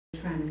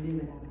trying to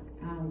live it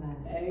out of our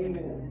lives.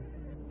 Amen.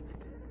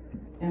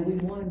 And we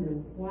wonder,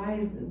 why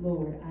is it,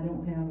 Lord, I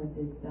don't have a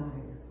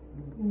desire?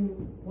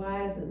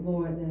 Why is it,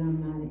 Lord, that I'm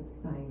not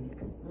excited?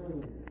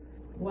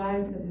 Why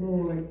is it,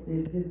 Lord, that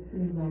it just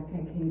seems like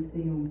I can't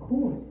stay on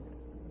course?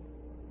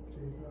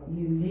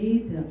 You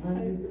need to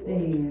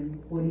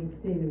understand what he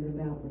says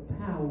about the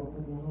power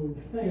of the Holy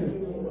Spirit.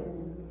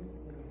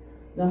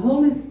 The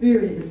Holy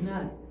Spirit is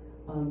not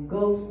a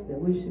ghost that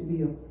we should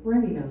be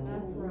afraid of.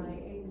 That's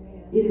right.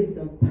 Amen. It is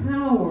the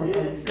power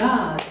of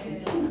God to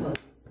keep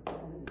us.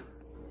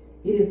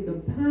 It is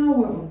the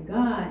power of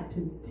God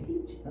to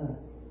teach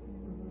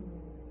us.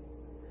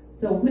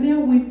 So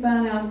whenever we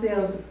find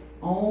ourselves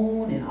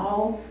on and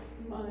off,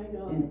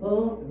 and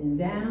up and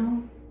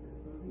down,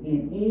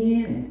 and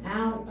in and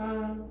out,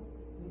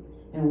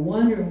 and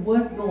wondering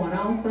what's going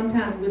on,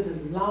 sometimes we're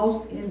just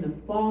lost in the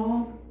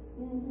fog.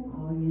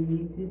 All you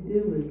need to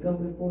do is go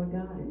before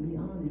God and be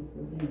honest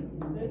with him.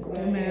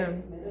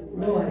 Amen.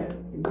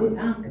 Lord,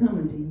 I'm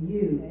coming to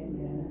you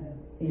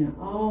in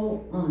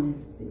all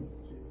honesty.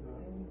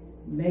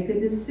 Make a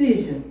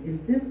decision.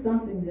 Is this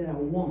something that I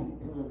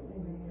want?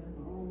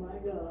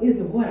 Is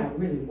it what I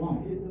really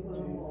want?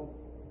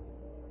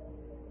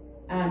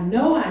 I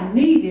know I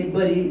need it,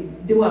 but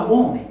do I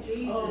want it?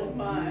 Jesus.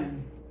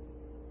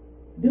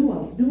 Do I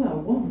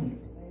want it?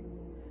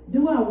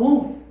 Do I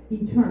want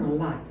eternal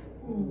life?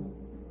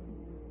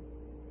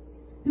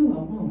 Do I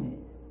want it?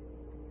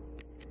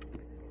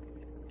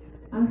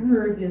 I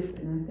heard this,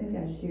 and I think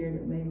I shared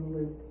it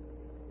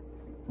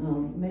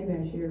maybe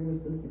I shared it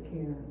with Sister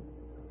Karen.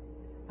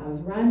 I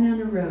was riding down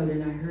the road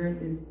and I heard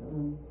this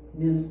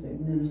minister,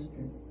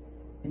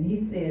 and he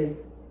said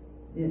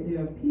that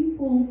there are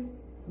people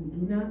who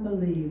do not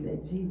believe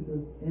that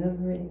Jesus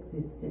ever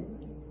existed.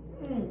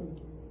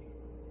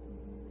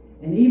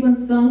 And even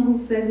some who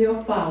say they're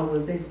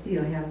followers, they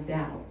still have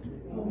doubt.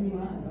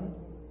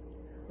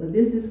 But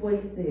this is what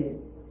he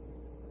said.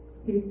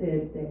 He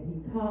said that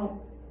he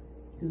talked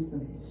to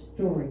some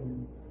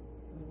historians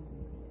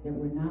that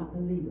were not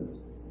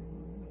believers.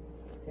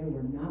 They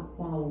were not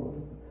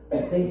followers.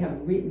 But they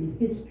have written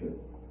history.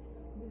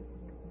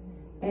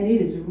 And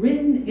it is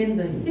written in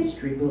the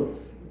history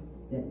books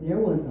that there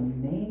was a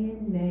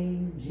man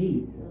named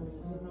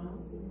Jesus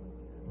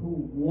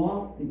who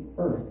walked the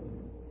earth.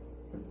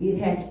 It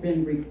has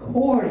been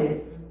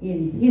recorded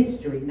in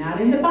history, not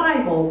in the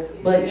Bible,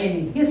 but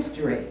in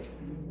history.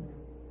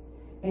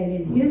 And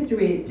in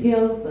history, it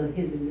tells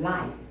his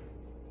life.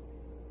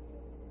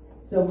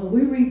 So when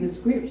we read the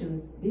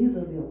scripture, these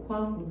are the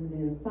apostles and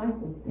the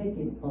disciples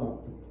taking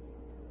up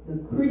the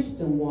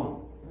Christian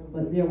walk.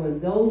 But there were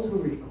those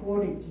who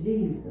recorded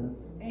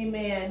Jesus.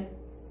 Amen.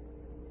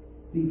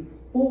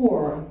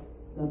 Before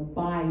the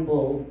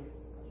Bible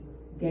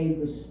gave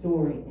the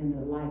story and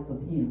the life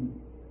of him.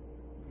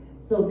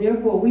 So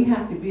therefore, we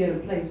have to be at a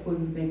place where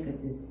we make a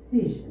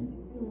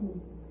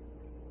decision.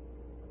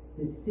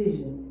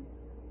 Decision.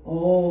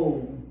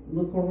 Oh,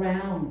 look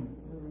around.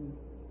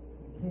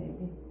 Okay.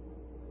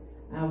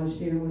 I was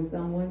sharing with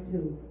someone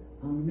too.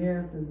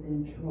 America's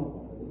in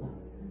trouble.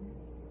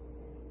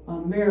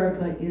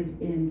 America is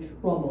in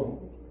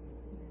trouble.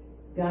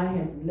 God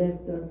has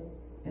blessed us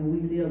and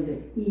we live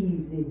the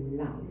easy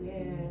life.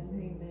 Yes,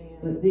 amen.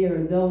 But there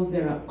are those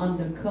that are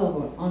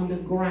undercover,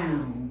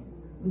 underground,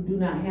 who do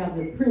not have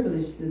the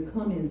privilege to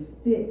come and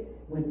sit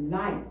with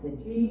lights and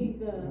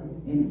heat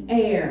and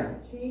air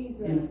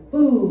and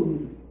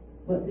food.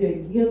 But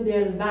they give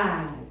their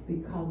lives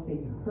because they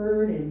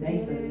heard and they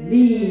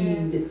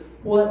believed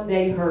what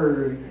they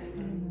heard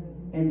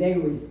and they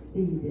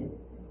received it.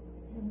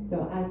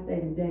 So I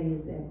say today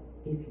is that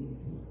if you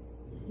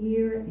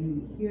hear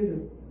and you hear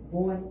the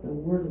voice, the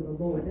word of the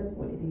Lord, that's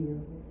what it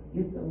is.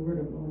 It's the word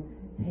of the Lord.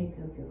 Take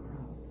up your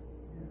cross.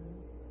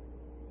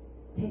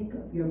 Take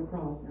up your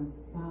cross and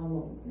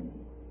follow me.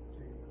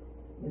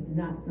 It's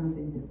not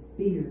something to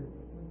fear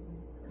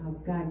because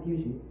God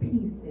gives you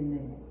peace in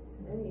that.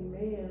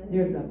 Amen.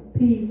 There's a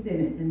peace in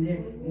it,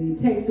 and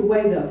he takes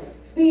away the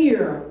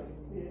fear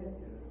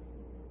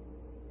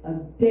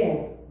of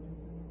death.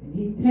 And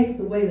he takes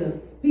away the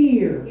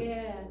fear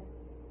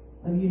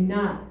of you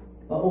not,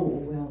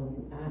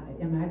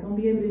 am I going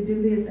to be able to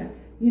do this? I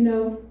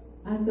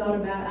thought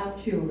about our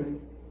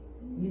children.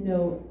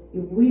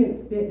 If we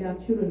expect our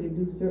children to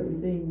do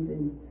certain things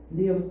and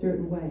live a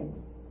certain way,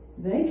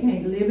 they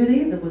can't live it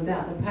either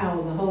without the power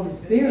of the Holy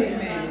Spirit.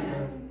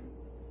 Amen.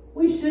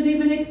 We shouldn't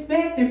even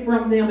expect it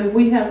from them if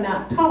we have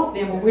not taught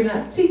them or we're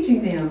not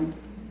teaching them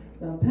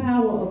the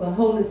power of the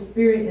Holy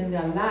Spirit in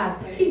their lives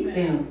to keep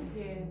them.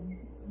 Yes.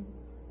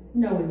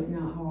 No, it's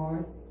not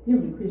hard.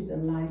 Living the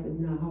Christian life is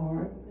not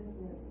hard.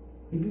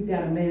 If you've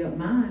got a made-up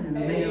mind and a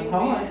made-up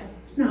heart,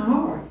 it's not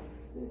hard.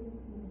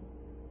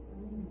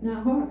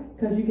 Not hard.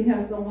 Because you can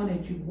have someone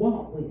that you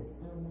walk with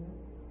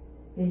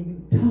and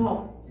you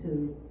talk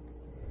to,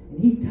 and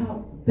he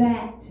talks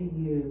back to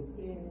you.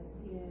 Yes.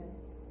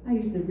 I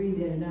used to read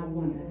that and I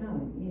wondered how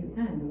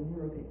in the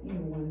world could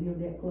anyone live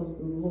that close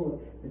to the Lord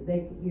that they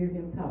could hear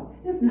him talk.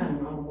 It's not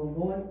an audible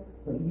voice,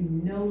 but you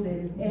know that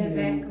it's him.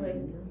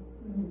 Exactly.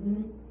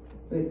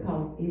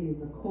 because it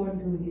is according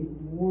to his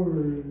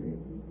word.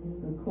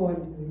 It's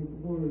according to his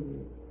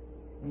word.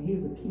 And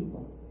he's a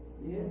keeper.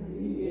 Yes,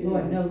 he is.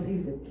 Lord knows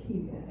he's a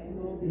keeper.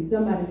 And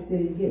somebody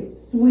said it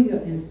gets sweeter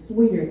and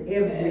sweeter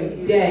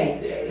every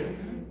day.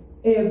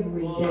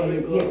 Every day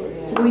it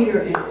gets sweeter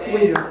and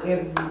sweeter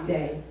every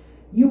day.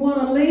 You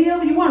want to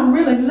live? You want to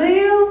really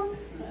live?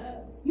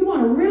 You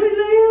want to really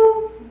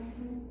live?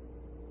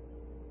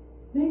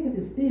 Make a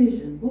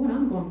decision. Lord,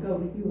 I'm going to go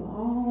with you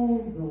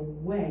all the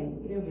way,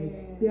 every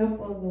step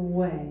of the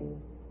way.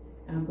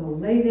 I'm going to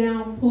lay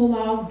down, pull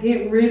off,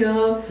 get rid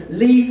of,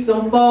 leave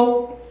some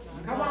folk.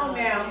 Come on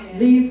now.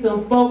 Leave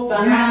some folk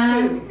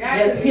behind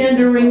that's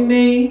hindering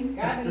me.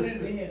 Got to leave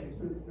the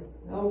hindrance.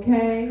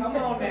 Okay? Come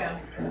on now.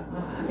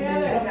 I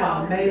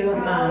got a made up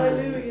mind.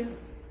 Hallelujah.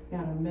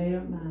 Got a made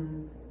up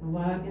mind. And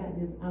while I got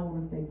this, I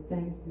want to say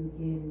thank you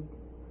again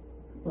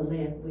for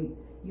last week.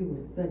 You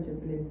were such a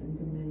blessing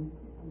to me.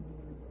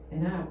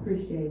 And I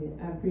appreciate it.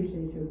 I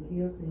appreciate your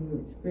gifts and your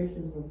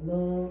expressions of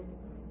love.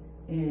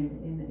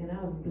 And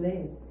I was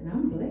blessed. And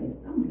I'm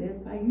blessed. I'm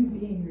blessed by you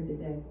being here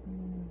today.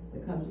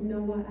 Because you know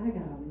what? I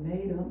got a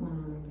made up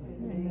mind.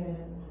 Amen.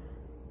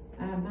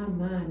 My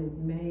mind is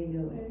made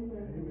up.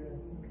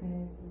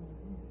 Okay?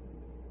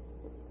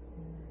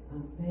 A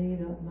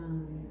made up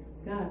mind.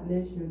 God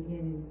bless you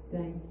again and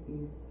thank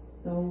you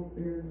so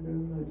very,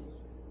 very much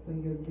for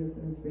your gifts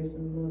and expressions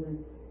of love. And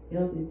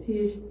Elder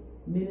Tish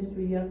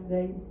ministry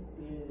yesterday.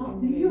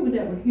 You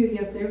that were here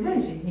yesterday,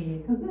 raise your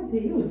hand, because I tell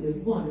you, it was just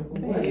wonderful.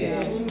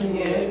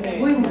 Yes.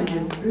 We were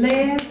just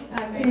blessed. I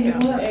tell you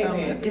what,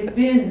 Amen. it's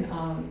been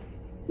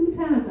 2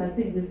 times, I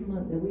think, this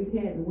month that we've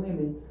had the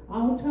women.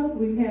 All told,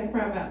 we've had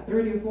probably about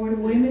 30 or 40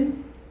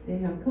 women that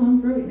have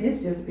come through, and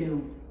it's just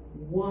been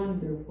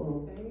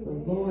wonderful. The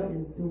Lord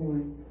is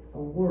doing a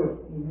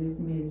work in this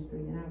ministry,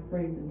 and I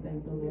praise and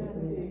thank the Lord for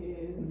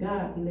that.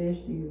 God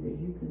bless you as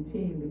you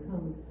continue to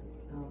become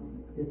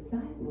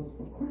disciples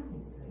for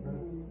Christ.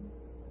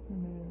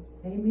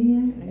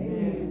 Amen.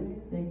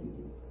 Amen. Thank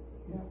you.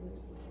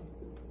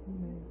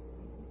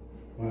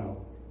 Wow.